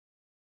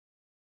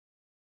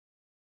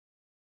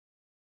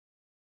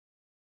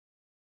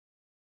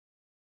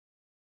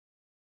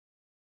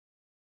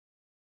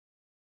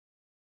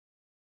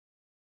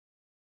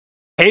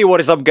Hey,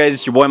 what is up guys,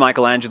 it's your boy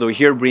Michelangelo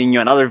here bringing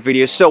you another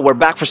video. So we're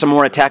back for some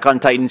more Attack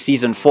on Titan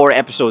Season 4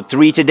 Episode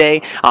 3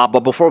 today. But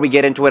before we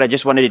get into it, I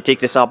just wanted to take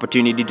this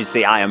opportunity to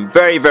say I am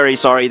very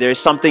sorry. There's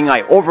something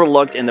I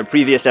overlooked in the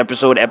previous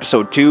episode,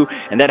 Episode 2,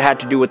 and that had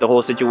to do with the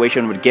whole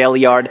situation with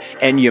Galliard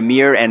and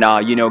Ymir and,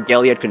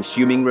 Galliard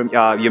consuming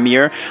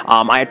Ymir.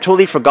 I had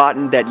totally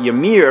forgotten that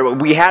Ymir,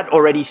 we had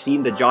already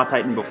seen the Jaw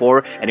Titan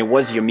before, and it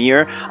was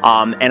Ymir.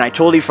 And I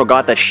totally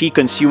forgot that she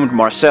consumed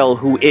Marcel,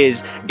 who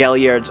is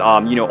Galliard's,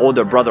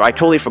 older brother. I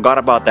totally forgot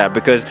about that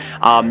because,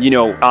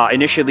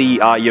 initially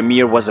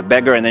Ymir was a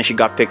beggar, and then she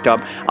got picked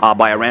up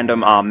by a random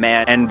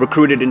man and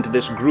recruited into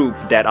this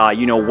group that,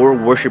 were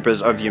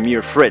worshippers of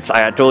Ymir Fritz. I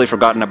had totally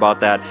forgotten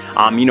about that,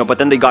 but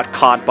then they got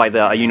caught by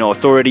the,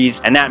 authorities,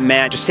 and that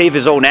man, to save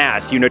his own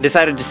ass,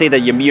 decided to say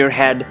that Ymir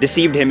had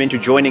deceived him into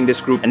joining this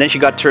group, and then she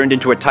got turned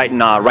into a Titan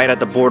right at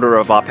the border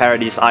of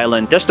Paradise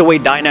Island, just the way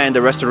Dinah and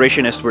the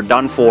Restorationists were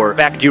done for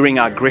back during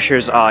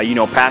Grisher's,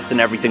 past and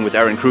everything with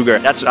Eren Kruger.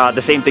 That's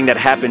the same thing that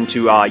happened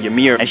to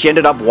Ymir, and she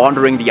ended up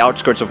wandering the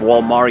outskirts of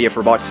Wall Maria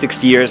for about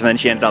 60 years, and then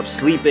she ended up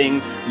sleeping,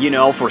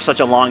 for such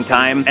a long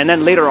time. And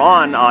then later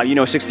on,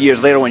 60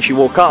 years later when she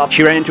woke up,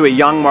 she ran into a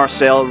young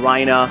Marcel,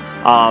 Reina,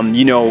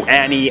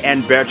 Annie,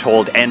 and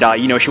Berthold, and,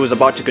 she was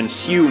about to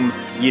consume,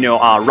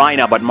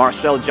 Reina, but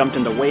Marcel jumped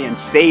in the way and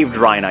saved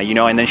Reina,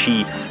 and then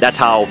that's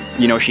how,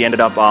 she ended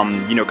up,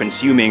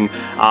 consuming,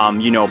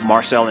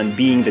 Marcel and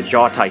being the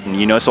Jaw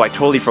Titan, so I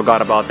totally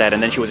forgot about that,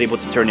 and then she was able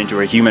to turn into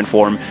her human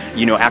form,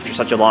 after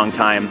such a long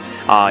time,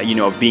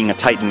 of being a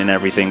Titan and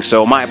everything.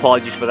 So my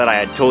apologies for that. I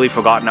had totally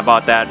forgotten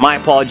about that. My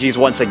apologies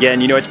once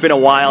again. It's been a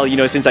while,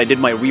 since I did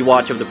my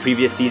rewatch of the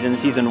previous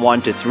season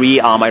 1 to 3.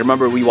 I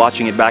remember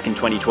rewatching it back in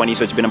 2020,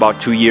 so it's been about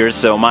 2 years.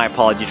 So my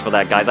apologies for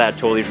that, guys. I had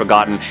totally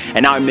forgotten.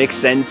 And now it makes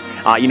sense.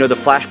 The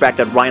flashback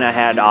that Reina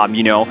had,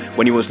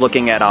 when he was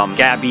looking at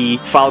Gabby,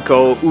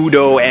 Falco,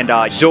 Udo, and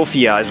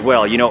Zofia as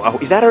well.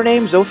 Is that her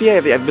name?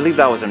 Zofia? I believe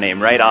that was her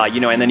name, right?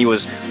 And then he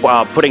was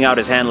putting out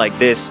his hand like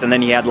this, and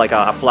then he had like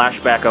a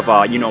flashback of,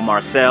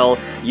 Marcel,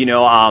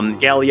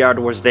 Galliard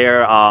was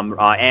there,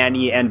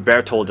 Annie and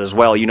Berthold as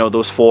well,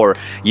 those four,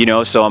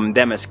 so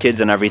them as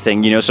kids and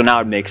everything, so now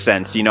it makes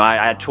sense,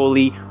 I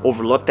totally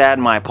overlooked that.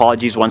 My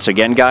apologies once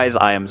again, guys.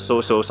 I am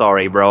so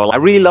sorry, bro. I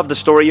really love the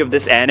story of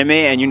this anime,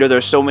 and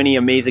there's so many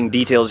amazing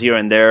details here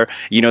and there,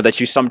 that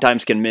you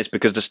sometimes can miss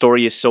because the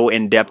story is so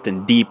in-depth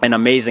and deep and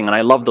amazing, and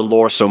I love the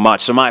lore so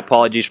much. So my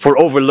apologies for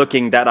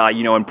overlooking that,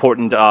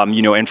 important,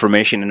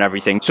 information and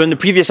everything. So in the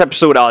previous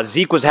episode,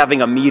 Zeke was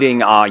having a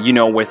meeting,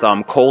 with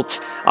Colt,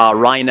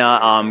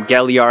 Reina,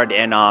 Galliard,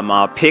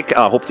 and Pick.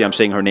 Hopefully I'm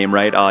saying her name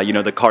right.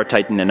 The car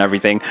titan and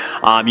everything.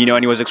 And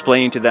he was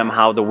explaining to them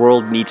how the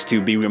world needs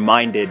to be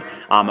reminded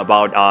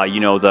about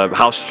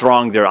how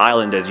strong their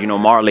island is.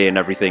 Marley and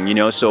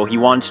everything. So he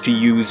wants to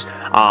use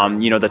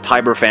the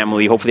Tiber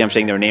family. Hopefully I'm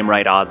saying their name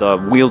right. The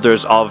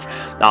wielders of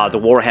the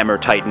Warhammer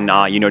Titan.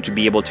 To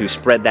be able to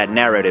spread that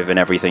narrative and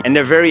everything. And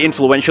they're very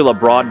influential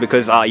abroad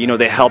because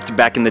they helped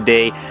back in the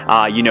day.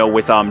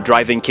 With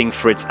driving King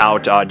Fritz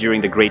out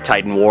during the Great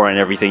Titan War and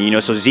everything,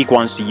 so Zeke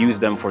wants to use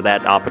them for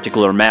that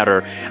particular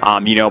matter,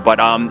 but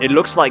it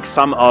looks like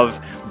some of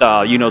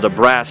the, the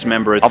brass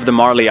members of the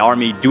Marley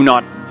army do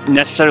not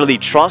necessarily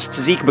trust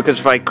Zeke, because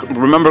if I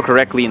remember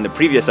correctly in the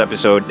previous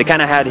episode, they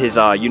kind of had his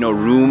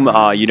room,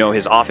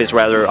 his office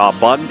rather,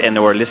 bugged, and they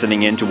were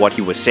listening into what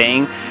he was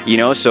saying,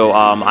 so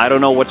I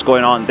don't know what's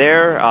going on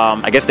there.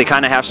 I guess they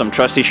kind of have some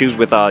trust issues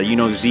with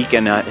Zeke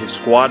and his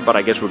squad, but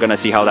I guess we're gonna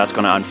see how that's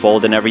gonna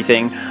unfold and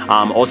everything.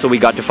 Also, we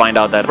got to find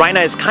out that Reina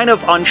is kind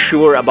of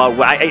unsure about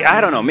what I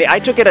don't know. I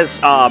took it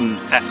as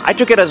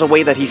a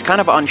way that he's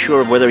kind of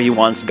unsure of whether he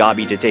wants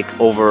Gabi to take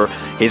over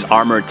his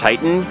armored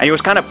Titan, and he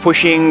was kind of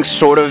pushing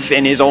sort of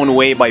in his own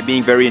way by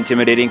being very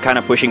intimidating, kind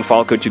of pushing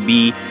Falco to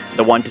be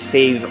the one to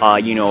save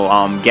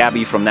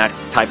Gabby from that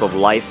type of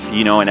life,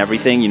 and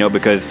everything,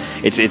 because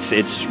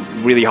it's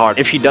really hard.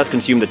 If she does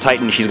consume the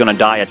Titan, she's gonna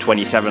die at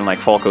 27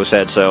 like Falco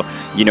said, so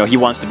he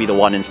wants to be the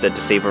one instead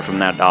to save her from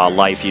that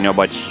life,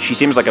 but she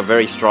seems like a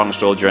very strong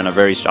soldier and a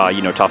very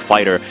tough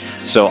fighter.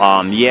 So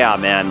yeah,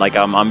 man, like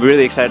I'm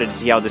really excited to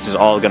see how this is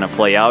all gonna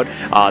play out.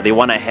 They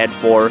want to head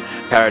for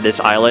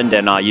Paradise Island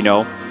and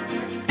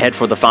head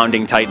for the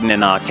founding Titan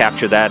and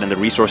capture that and the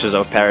resources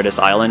of Paradise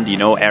Island,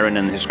 Eren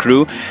and his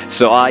crew.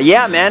 So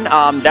yeah, man,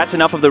 that's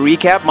enough of the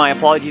recap. My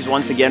apologies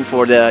once again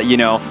for the,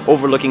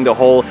 overlooking the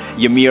whole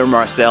Ymir,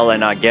 Marcel,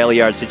 and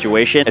Galliard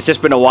situation. It's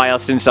just been a while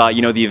since,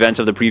 the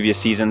events of the previous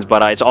seasons,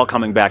 but it's all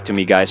coming back to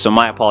me, guys, so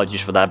my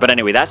apologies for that. But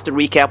anyway, that's the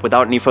recap.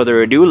 Without any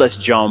further ado, let's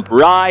jump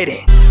right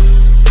in.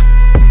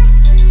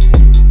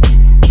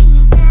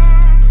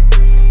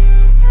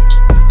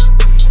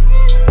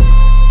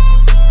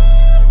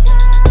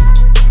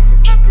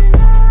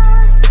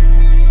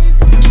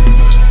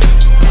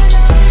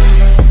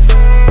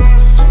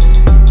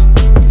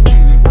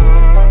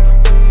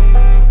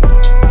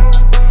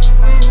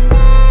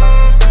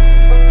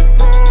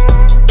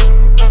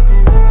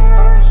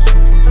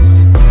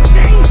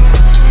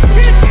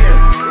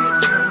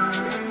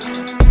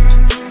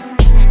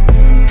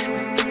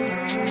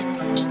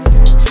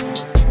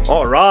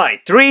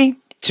 3,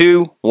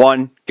 2,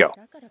 1, go.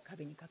 だから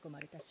壁に囲ま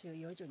れた収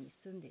容所に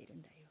住んでいる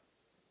んだよ。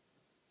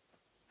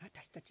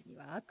私たちに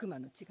は悪魔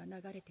の血が流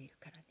れている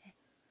からね。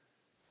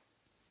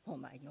お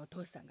前にお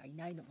父さんがい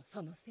ないのも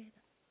そのせい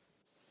だ。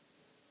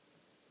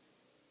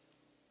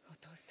お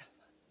父さ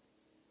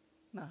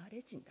んはマーレ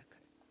人だか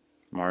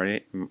ら。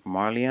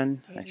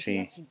Marlian? I エルディア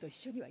see. 人と一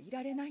緒にはい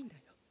られないんだ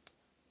よ。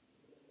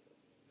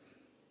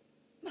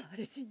マー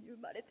レ人に生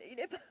まれてい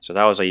れば。So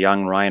that was a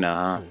young Rhina,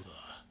 huh? そうだ。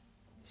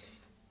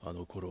あ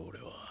の頃俺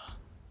は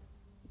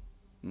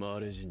マ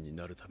ーレ人に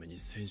なるために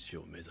戦士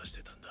を目指し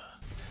てたんだ。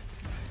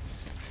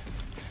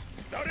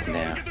誰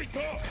が受けと言っ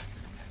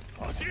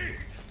た。走れ。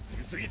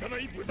薄汚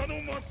い豚の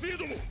末裔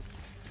ども。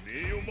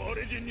名誉マー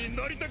レ人に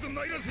なりたく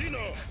ないらしいな。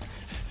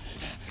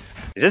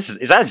Is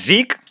that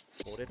Zeke?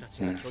 俺た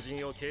ちが巨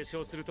人を継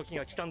承する時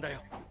が来たんだ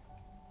よ。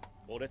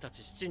俺た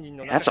ち7人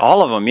の That's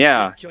all of them,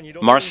 yeah.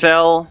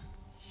 Marcel,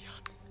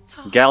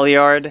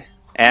 Galliard,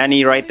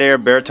 Annie right there,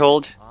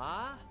 Bertold,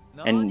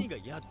 and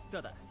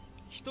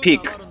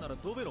Peak.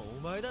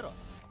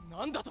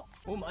 なんだと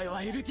お前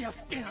はエルディア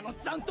復権派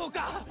の残党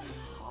か。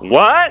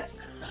 What?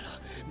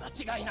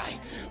 間違いない。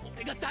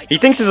俺が大 He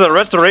thinks he's a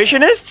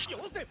restorationist?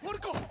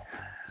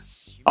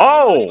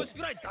 Oh!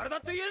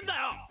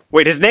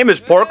 Wait, his name is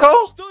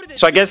Porco?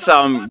 So I guess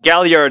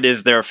Galliard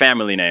is their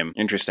family name.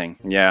 Interesting.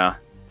 Yeah.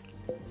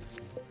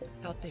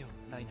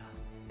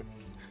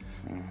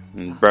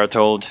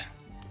 Bertold.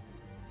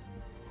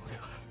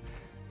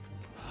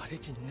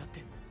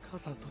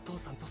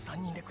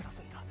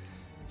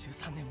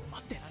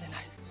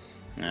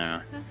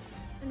 Yeah.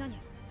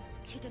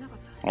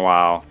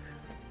 Wow.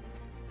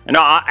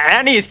 No,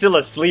 Annie is still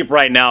asleep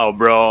right now,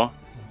 bro.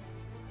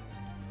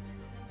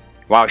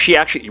 Wow,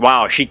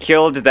 she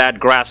killed that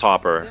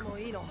grasshopper.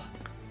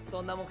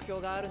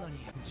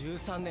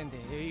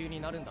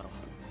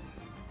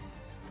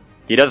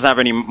 He doesn't have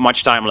any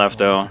much time left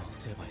though.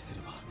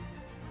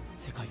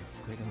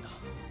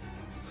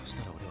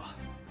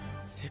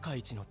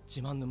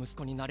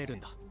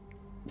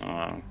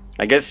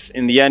 I guess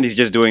in the end he's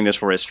just doing this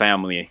for his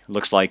family.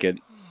 Looks like it.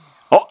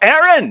 Oh,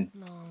 Eren!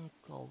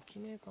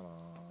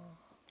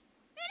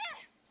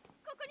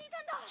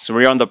 So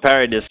we're on the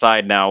Paradise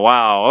side now.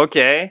 Wow,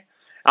 okay.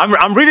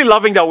 I'm really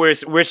loving that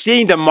we're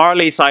seeing the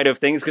Marley side of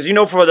things, because you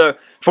know for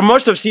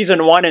most of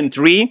season 1 and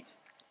 3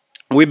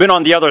 we've been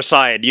on the other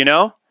side, you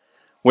know,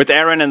 with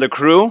Eren and the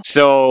crew.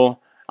 So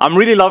I'm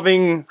really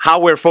loving how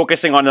we're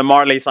focusing on the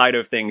Marley side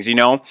of things, you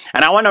know.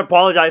 And I want to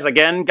apologize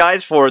again,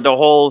 guys, for the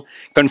whole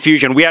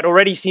confusion. We had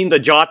already seen the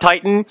Jaw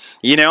Titan,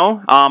 you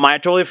know. I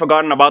had totally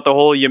forgotten about the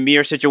whole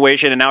Ymir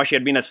situation, and now she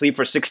had been asleep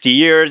for 60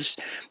 years.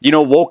 You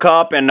know, woke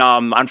up and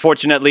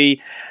unfortunately,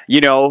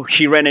 you know,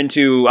 she ran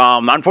into,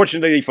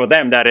 unfortunately for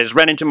them, that is,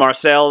 ran into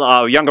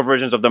Marcel, younger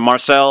versions of the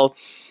Marcel,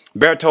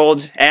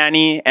 Bertold,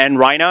 Annie, and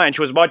Rhina. And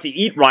she was about to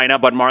eat Rhina,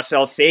 but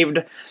Marcel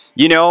saved,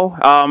 you know,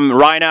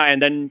 Rhina,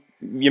 and then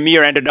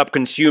Ymir ended up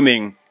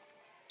consuming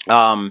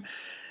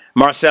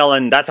Marcel,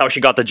 and that's how she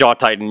got the Jaw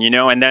Titan, you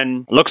know. And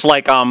then looks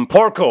like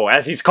Porco,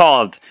 as he's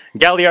called,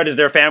 Galliard is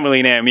their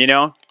family name, you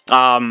know,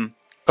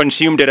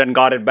 consumed it and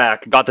got it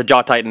back, got the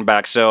Jaw Titan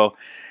back. So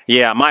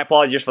yeah, my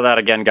apologies for that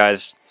again,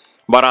 guys.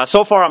 But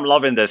so far I'm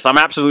loving this. I'm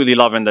absolutely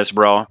loving this,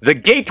 bro. The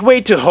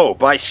Gateway to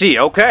Hope, I see.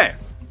 Okay,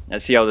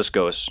 let's see how this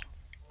goes.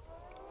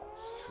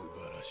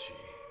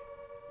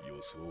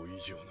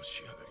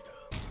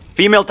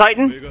 Female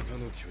Titan?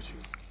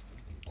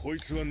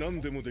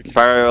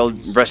 Parallel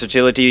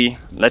versatility,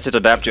 lets it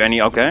adapt to any,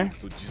 okay.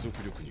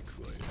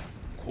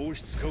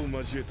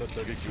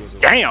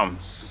 Damn!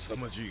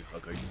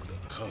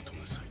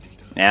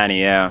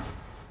 Annie, yeah.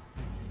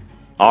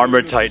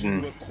 Armored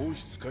Titan.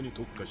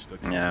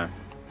 Yeah.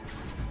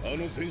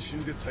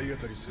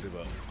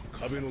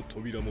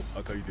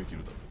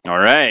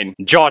 Alright,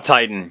 Jaw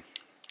Titan.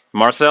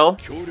 Marcel?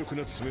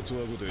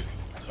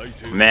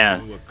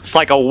 Man, it's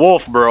like a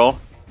wolf, bro.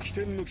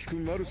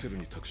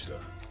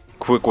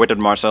 Quick-witted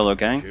Marcel,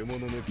 okay.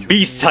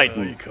 Beast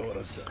Titan.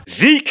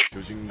 Zeke!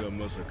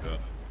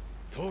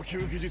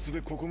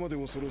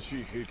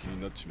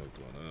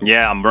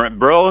 Yeah,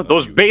 bro.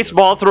 Those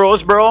baseball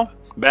throws, bro.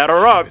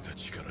 Batter up.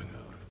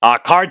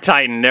 Card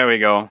Titan. There we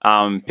go.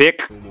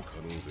 Pick.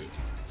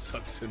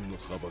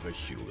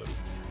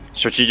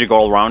 Strategic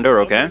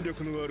all-rounder, okay.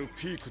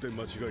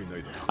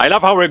 I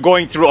love how we're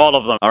going through all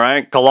of them.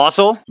 Alright,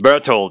 Colossal,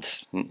 Bertold,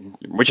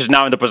 which is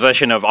now in the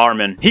possession of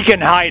Armin. He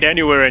can hide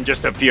anywhere and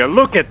just appear.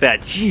 Look at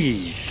that,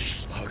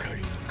 jeez.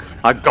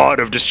 A god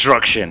of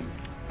destruction.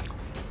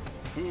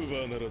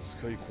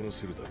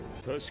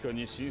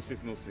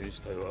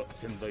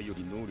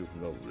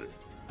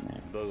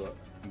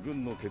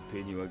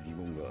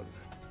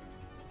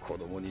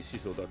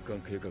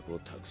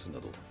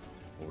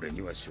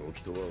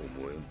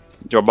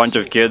 You're a bunch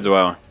of kids,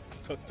 wow.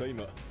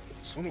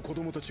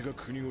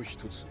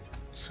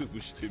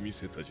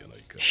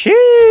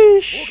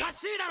 Sheesh.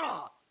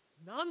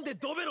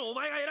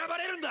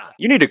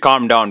 You need to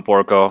calm down,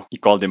 Porco. You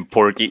called him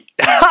Porky.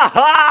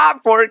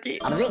 Porky.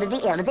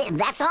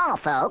 That's all,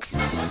 folks.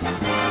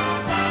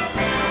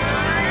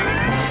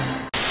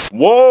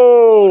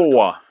 Whoa!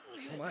 お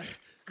前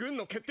軍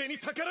の決定に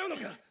逆らうの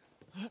か。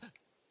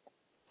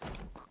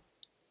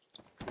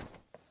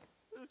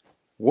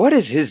 What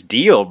is his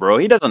deal, bro?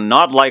 He doesn't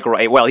not like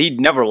Rhino. Well, he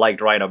never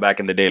liked Rhino back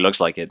in the day,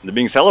 looks like it. They're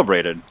being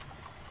celebrated.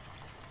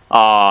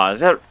 Is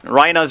that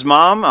Rhino's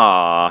mom?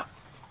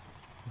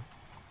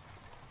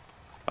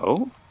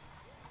 Oh?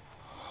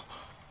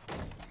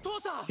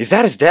 Is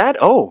that his dad?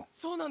 Oh.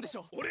 そうなんでし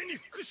ょ。 俺に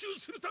復讐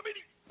するため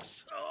にく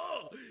そ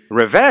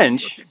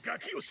Revenge? ガ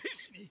キを戦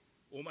士に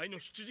お前の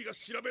出自が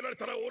調べられ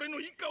たら俺の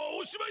一家は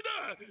おしまいだ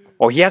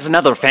Oh, he has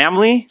another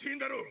family? ってん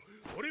だろう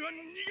俺は逃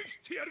げ切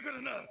ってやるか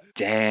らな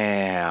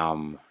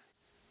Damn.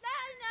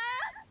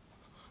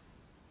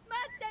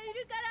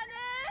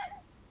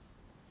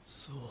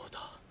 そう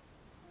だ。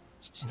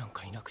父なん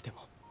かいなくて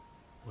も。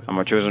 I'm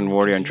a chosen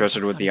warrior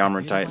entrusted with the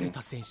armored titan.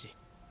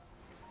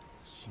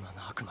 島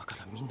の悪魔か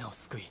らみんなを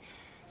救い、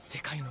世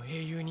界の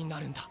英雄にな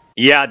るんだ。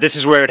 Yeah, this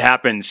is where it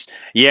happens.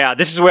 Yeah,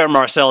 this is where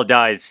Marcel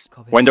dies.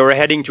 When they were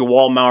heading to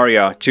Wall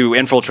Maria to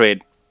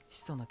infiltrate.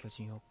 始祖の巨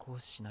人を行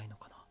使しないの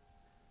かな。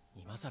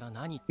今さら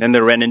何 Then they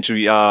ran into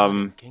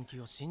研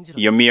究を信じろ。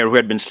 Ymir, who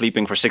had been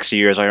sleeping for 60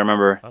 years, I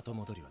remember. 後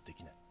戻りはで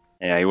きない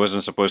Yeah, he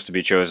wasn't supposed to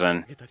be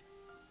chosen.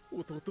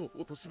 弟を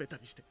貶めた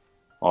りして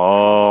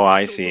Oh,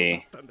 I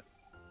see.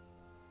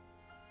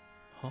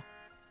 は？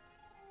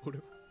俺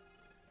は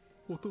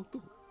弟を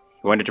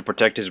He wanted to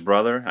protect his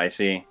brother? I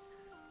see.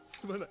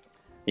 すまない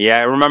Yeah,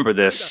 I remember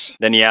this.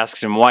 Then he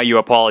asks him, why are you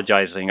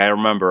apologizing? I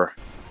remember.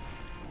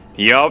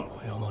 Yup.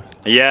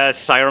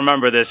 Yes, I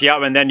remember this.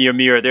 Yup, and then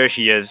Ymir, there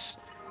she is.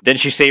 Then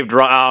she saved,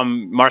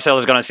 Marcel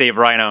is gonna save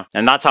Rhino.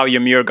 And that's how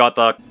Ymir got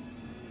the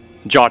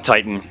Jaw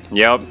Titan.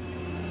 Yup.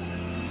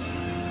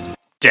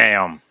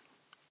 Damn.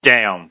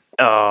 Damn.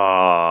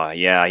 Oh,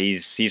 yeah,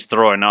 he's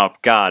throwing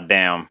up. God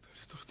damn.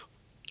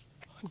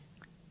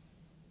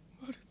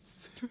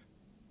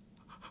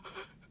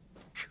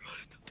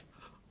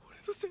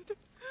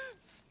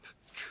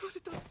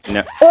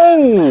 No.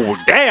 Oh,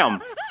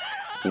 damn.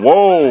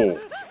 Whoa.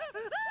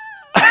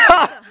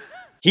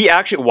 He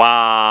actually,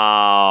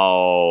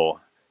 wow.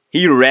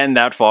 He ran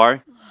that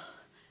far.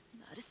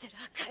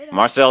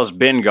 Marcel's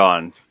been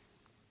gone.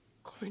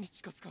 壁に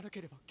近づかな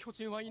ければ巨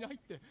人はいないっ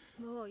て。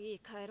もういい、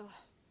帰ろう。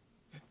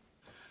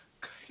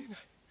帰れない。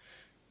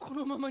こ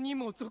のまま任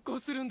務を続行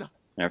するんだ。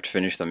 I have to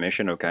finish the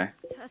mission, okay.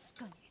 確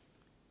かに。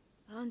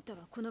あんたは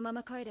このま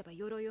ま帰れば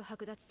鎧を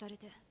剥奪され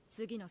て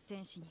次の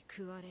戦士に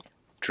食われる。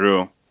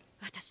 True.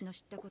 私の知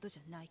ったことじ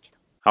ゃないけど。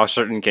 How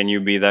certain can you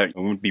be that it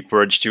won't be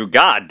purged too?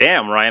 God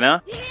damn,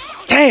 Rhina.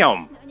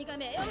 Damn. 何が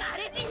名誉のア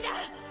レジンだ。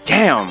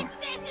 Damn.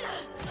 戦士だ。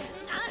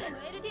アーレも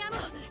エルディアも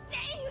全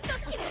員嘘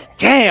つきだ。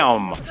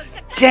 Damn.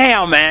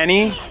 Damn,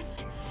 Annie.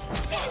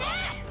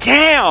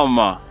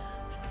 Damn.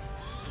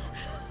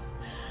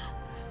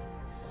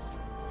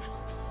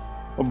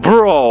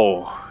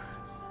 Bro.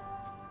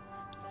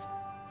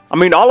 I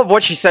mean, all of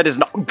what she said is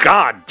not.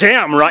 God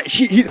damn, right?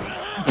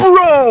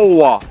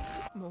 Bro.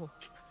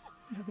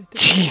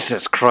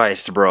 Jesus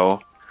Christ,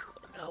 bro.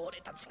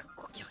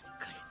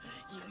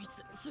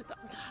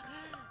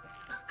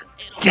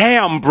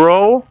 Damn,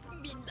 bro.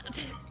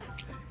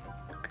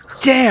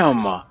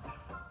 Damn.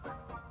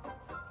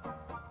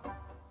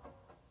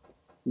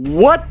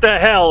 What the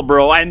hell,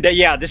 bro? And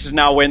yeah, this is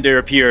now when they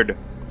appeared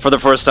for the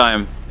first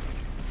time.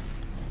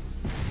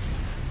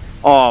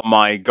 Oh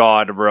my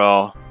god,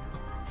 bro.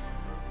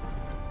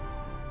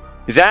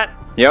 Is that?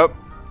 Yep.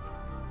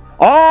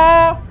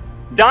 Oh!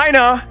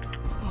 Dinah!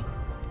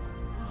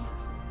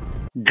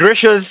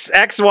 Grisha's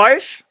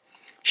ex-wife?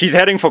 She's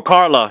heading for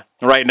Carla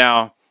right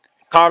now.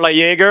 Carla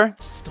Yeager?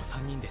 父と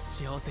3人で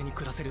幸せに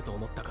暮らせると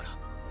思ったから。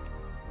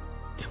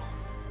でも、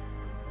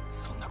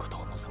そんなこと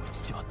を望む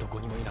父はどこ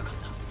にもいなかっ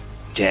た。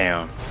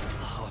 Damn.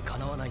 母は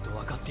叶わないと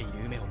分かっている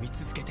夢を見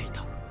続けてい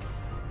た。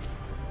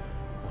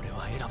俺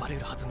は選ばれ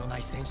るはずのな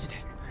い戦士で、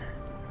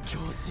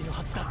今日死ぬ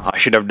はずだった。 I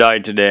should have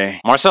died today.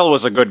 Marcel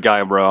was a good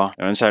guy, bro.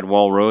 Inside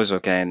Wall Rose,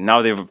 okay.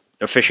 Now they've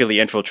officially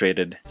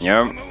infiltrated.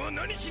 Yep.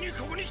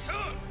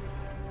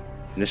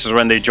 This is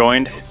when they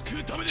joined.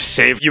 To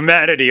save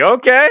humanity,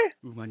 okay?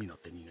 馬に乗っ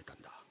て逃げた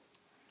んだ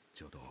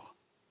ちょうど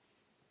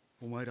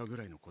お前らぐ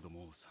らいの子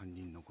供を3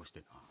人残して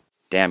な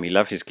Damn, he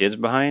left his kids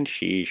behind?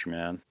 Sheesh,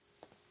 man.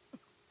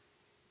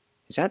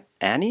 Is that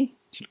Annie?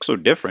 She looks so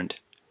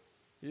different.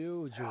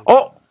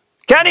 Oh!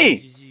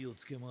 Kenny!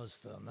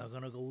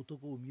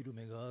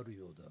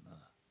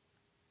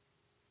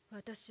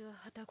 私は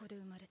旅籠で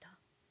生まれた。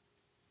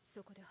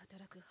そこで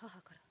働く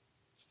母から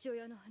父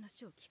親の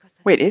話を聞か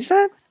された。 Wait, is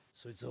that?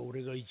 そいつは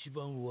俺が一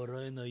番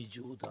笑えない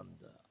冗談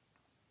だ。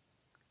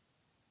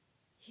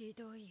ひ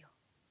どいよ。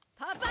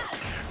パパ。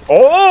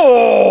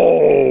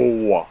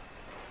 Oh!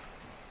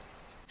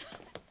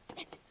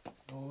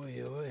 お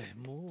いおい、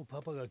もう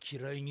パパが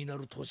嫌いにな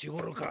る年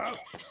頃か。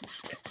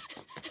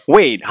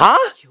 Wait, huh?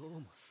 今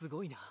日もす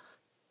ごいな。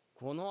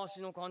この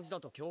足の感じだ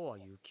と今日は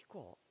雪か。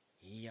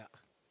いや、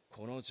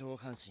この上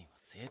半身は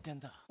晴天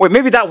だ。 Wait,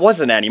 maybe that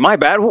wasn't Annie. My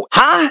bad.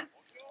 Huh?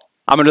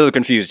 I'm a little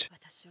confused.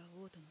 私は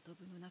王都のド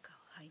ブの中を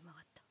這い回っ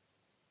た。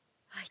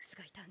あいつ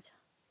がいたんじゃ。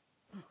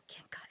もう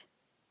限界。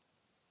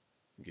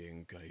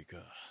解か。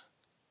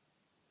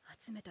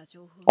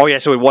 Oh yeah,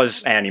 so it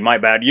was Annie, my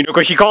bad. You know,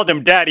 because she called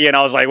him daddy and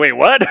I was like, wait,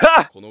 what?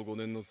 この5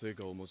年の成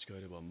果を持ち帰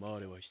ればマー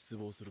レは失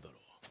望するだろう。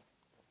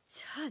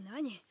じゃあ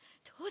何？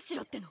どうし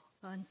ろっての？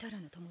あんたら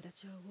の友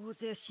達は大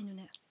勢死ぬ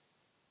ね。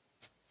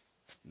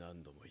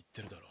何度も言っ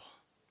てるだろ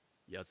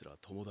う。奴らは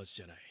友達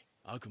じゃない。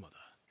悪魔だ。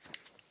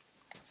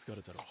疲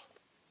れたろ。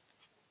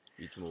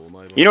いつもお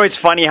前は。You know, it's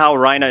funny how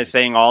Reina is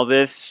saying all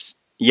this,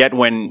 yet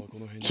when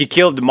he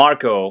killed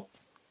Marco,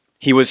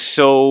 he was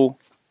so...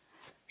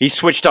 He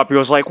switched up. He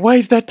was like, why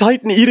is that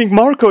Titan eating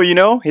Marco, you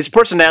know? His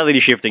personality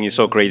shifting is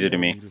so crazy to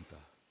me.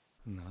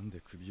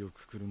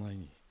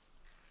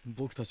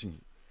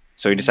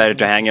 So he decided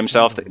to hang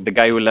himself, the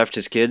guy who left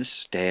his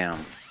kids?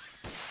 Damn.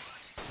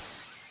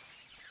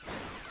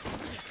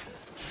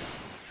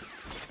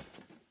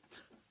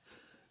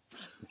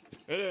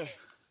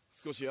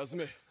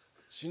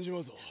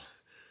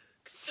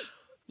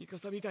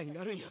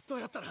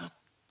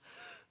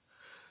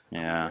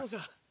 Yeah.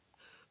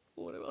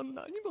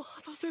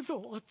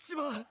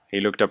 He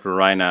looked up to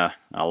Reina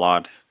a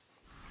lot.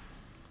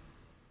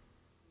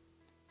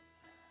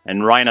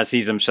 And Reina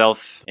sees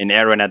himself in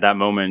Eren at that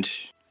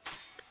moment.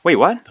 Wait,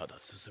 what?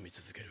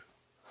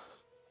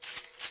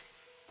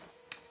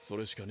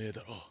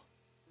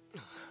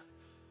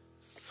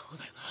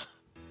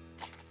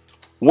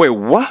 Wait,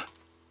 what?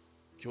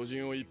 巨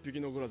人を一匹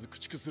残らず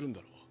駆逐するんだ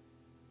ろ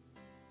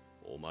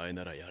う。お前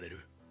ならやれ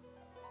る。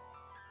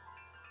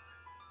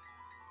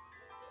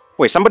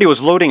 Wait, somebody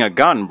was loading a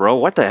gun, bro.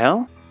 What the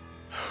hell?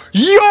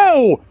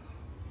 Yo!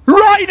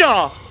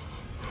 Reina!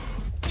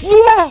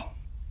 What?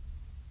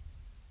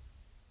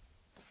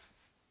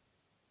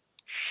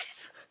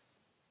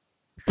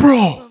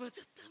 Bro!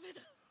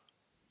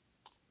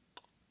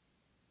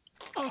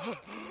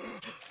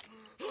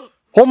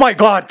 Oh my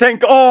god,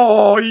 thank...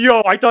 Oh,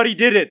 yo, I thought he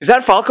did it. Is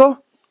that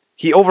Falco?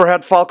 He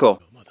overhead Falco.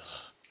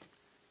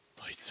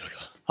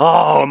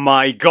 Oh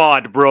my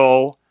god,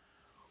 bro.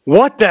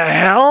 What the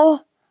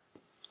hell?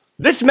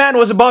 This man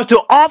was about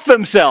to off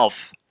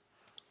himself.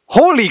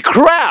 Holy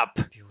crap.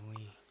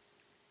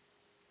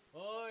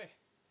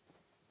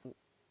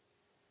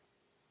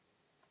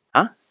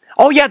 Huh?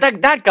 Oh yeah,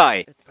 that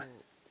guy.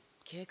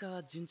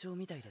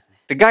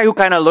 The guy who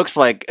kind of looks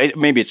like...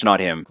 Maybe it's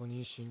not him.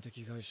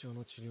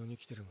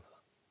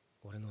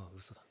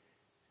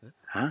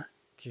 Huh?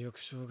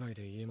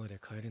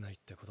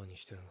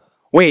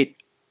 Wait.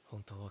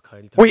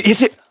 Wait,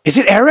 is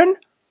it Eren?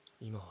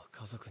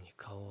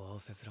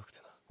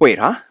 Wait,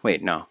 huh?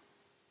 Wait, no.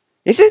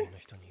 Is it?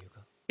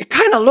 It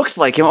kind of looks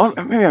like him. Oh,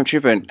 maybe I'm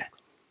tripping.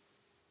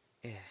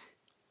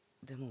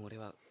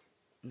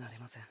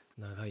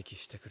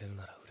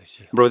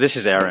 Bro, this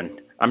is Eren.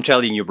 I'm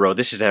telling you, bro,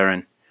 this is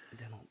Eren.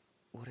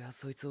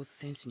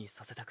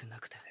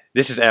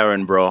 This is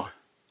Eren, bro.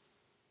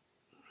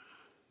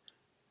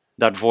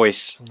 That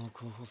voice.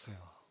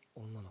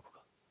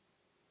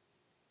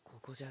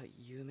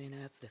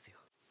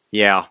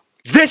 Yeah.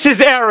 This is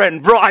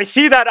Eren, bro! I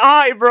see that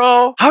eye,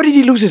 bro! How did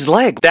he lose his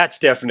leg? That's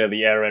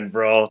definitely Eren,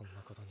 bro.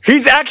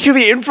 He's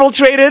actually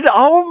infiltrated?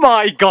 Oh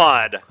my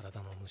god!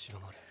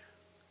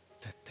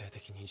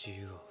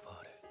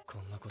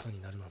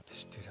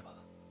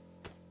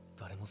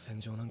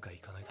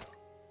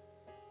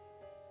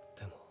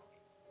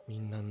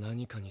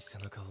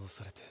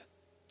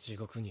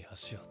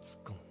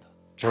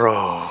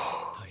 Bro.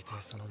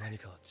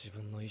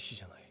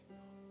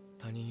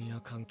 他人や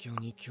環境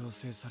に強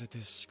制されて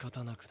仕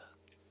方なくだ。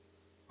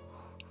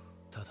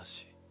ただ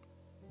し、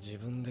自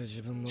分で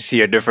自分の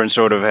See a different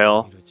sort of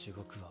hell?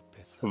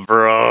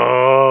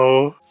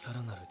 Bro.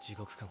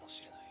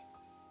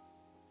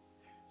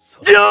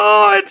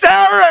 Yo, it's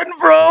Eren,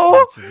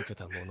 bro!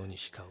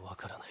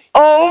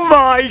 Oh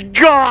my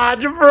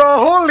god, bro!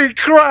 Holy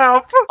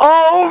crap!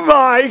 Oh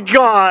my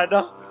god!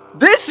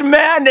 This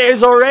man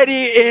is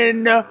already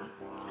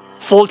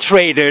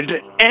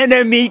infiltrated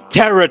enemy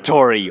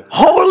territory.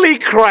 Holy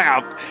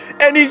crap!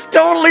 And he's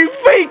totally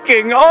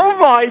faking! Oh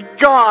my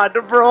god,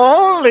 bro!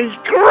 Holy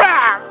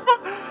crap!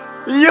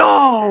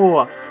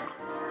 Yo!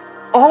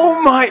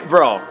 Oh my...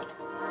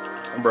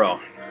 Bro.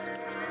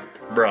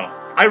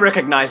 I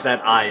recognize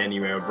that eye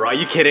anywhere, bro. Are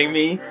you kidding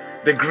me?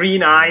 The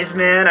green eyes,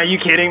 man? Are you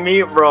kidding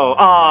me? Bro.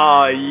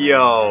 Oh,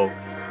 yo.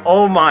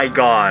 Oh my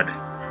god.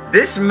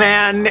 This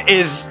man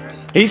is...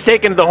 He's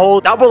taken the whole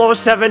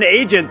 007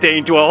 agent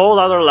thing to a whole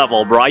other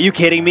level, bro. Are you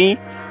kidding me?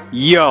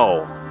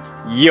 Yo,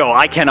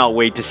 I cannot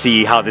wait to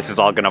see how this is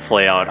all gonna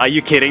play out. Are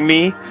you kidding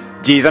me?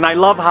 Jeez, and I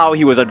love how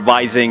he was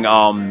advising,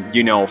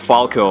 you know,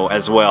 Falco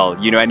as well.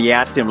 You know, and he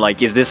asked him,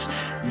 like, is this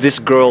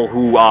girl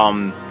who,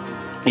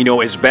 you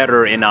know, is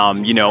better in,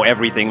 you know,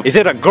 everything. Is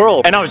it a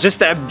girl? And I was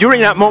just,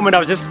 during that moment, I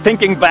was just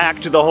thinking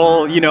back to the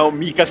whole, you know,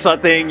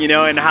 Mikasa thing, you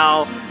know, and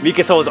how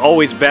Mikasa was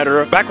always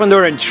better. Back when they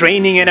were in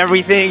training and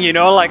everything, you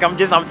know, like, I'm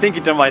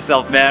thinking to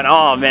myself, man,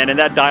 oh, man, and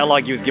that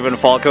dialogue he was giving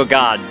Falco,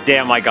 god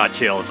damn, I got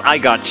chills. I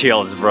got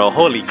chills, bro.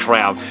 Holy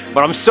crap.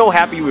 But I'm so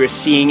happy we're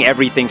seeing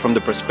everything from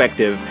the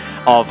perspective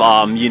of,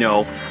 you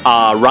know,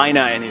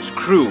 Reina and his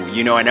crew,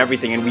 you know, and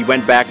everything. And we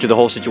went back to the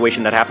whole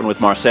situation that happened with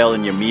Marcel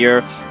and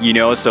Ymir, you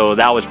know, so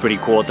that was pretty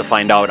cool to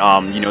find out,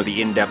 you know,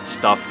 the in-depth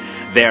stuff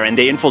there. And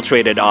they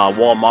infiltrated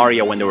Wall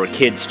Maria when they were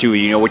kids too,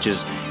 you know, which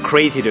is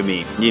crazy to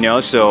me, you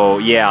know. So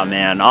yeah,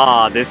 man,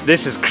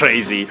 this is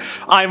crazy.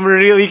 I'm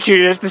really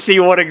curious to see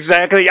what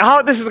exactly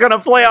how this is gonna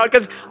play out,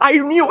 because I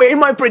knew in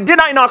my did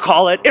I not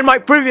call it in my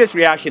previous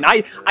reaction?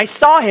 I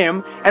saw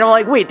him and I'm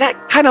like, wait,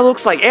 that kind of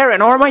looks like Eren,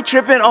 or am I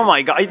tripping? Oh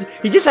my god,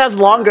 he just has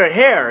longer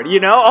hair, you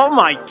know. Oh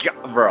my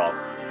god,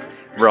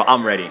 bro,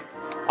 I'm ready.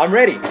 I'm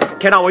ready.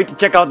 Cannot wait to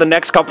check out the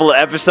next couple of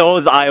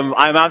episodes. I'm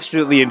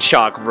absolutely in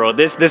shock, bro.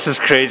 This is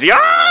crazy. Yo,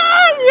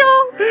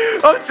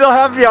 I'm so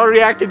happy I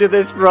reacted to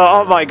this, bro.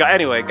 Oh my god.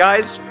 Anyway,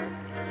 guys,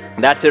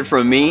 that's it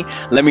from me.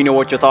 Let me know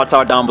what your thoughts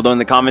are down below in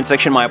the comment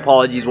section. My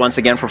apologies once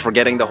again for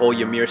forgetting the whole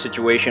Ymir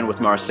situation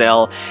with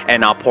Marcel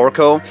and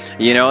Porco,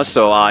 you know.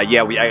 So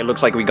yeah, it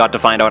looks like we got to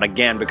find out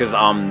again, because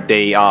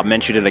they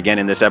mentioned it again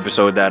in this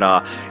episode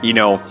that you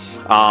know,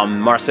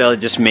 Marcel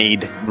just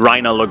made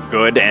Reina look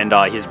good and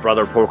his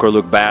brother Porco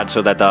look bad,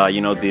 so that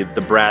you know,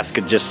 the brass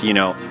could just, you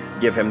know,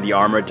 give him the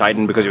armor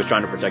titan, because he was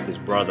trying to protect his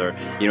brother,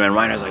 you know. And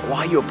Reina's like, why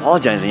are you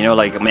apologizing, you know,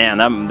 like, man,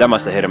 that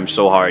must have hit him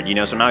so hard, you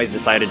know. So now he's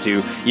decided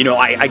to, you know,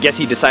 I guess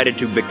he decided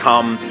to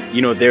become,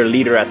 you know, their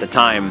leader at the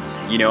time,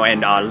 you know,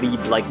 and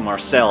lead like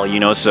Marcel,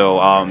 you know. So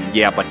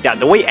yeah, but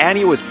the way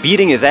Annie was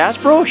beating his ass,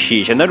 bro,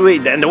 sheesh, and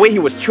the way he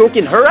was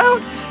choking her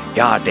out,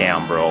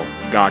 goddamn, bro,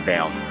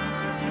 goddamn,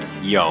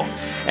 yo.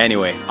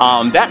 Anyway,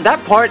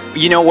 that part,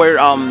 you know, where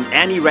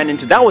Annie ran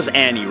into, that was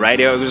Annie, right?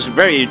 It was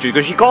very interesting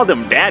because she called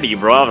him daddy,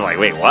 bro. I was like,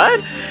 wait,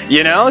 what?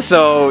 You know?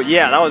 So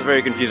yeah, that was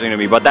very confusing to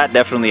me. But that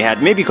definitely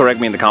had, maybe correct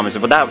me in the comments,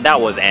 but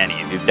that was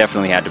Annie. It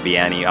definitely had to be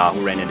Annie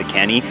who ran into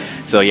Kenny.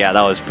 So yeah,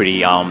 that was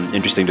pretty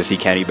interesting to see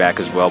Kenny back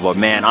as well. But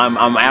man,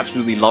 I'm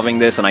absolutely loving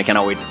this, and I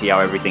cannot wait to see how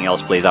everything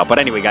else plays out. But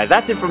anyway, guys,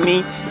 that's it from me.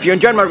 If you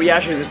enjoyed my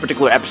reaction to this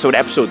particular episode,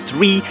 episode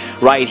 3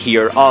 right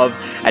here of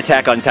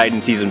Attack on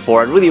Titan Season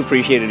 4, I'd really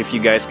appreciate it if you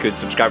guys could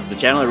subscribe to the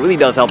channel. It really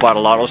does help out a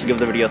lot. Also, give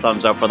the video a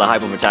thumbs up for the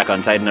hype of Attack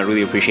on Titan. I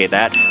really appreciate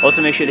that.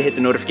 Also, make sure to hit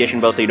the notification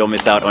bell so you don't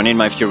miss out on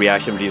my future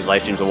reaction videos,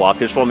 live streams, and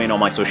walkthroughs. Follow me on all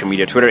my social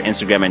media, Twitter,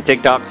 Instagram, and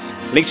TikTok.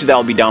 Links to that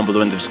will be down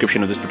below in the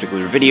description of this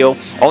particular video.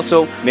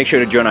 Also, make sure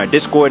to join our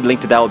Discord. Link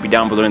to that will be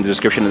down below in the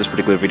description of this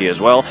particular video as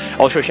well.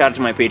 Also, shout out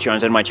to my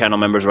Patreons and my channel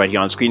members right here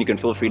on screen. You can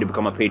feel free to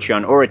become a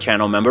Patreon or a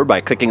channel member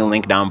by clicking a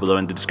link down below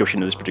in the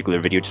description of this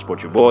particular video to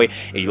support your boy,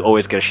 and you'll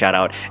always get a shout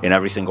out in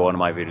every single one of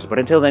my videos. But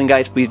until then,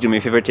 guys, please do me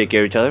a favor, take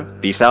care of each other,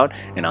 peace out,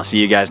 and I'll see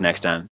you guys next time.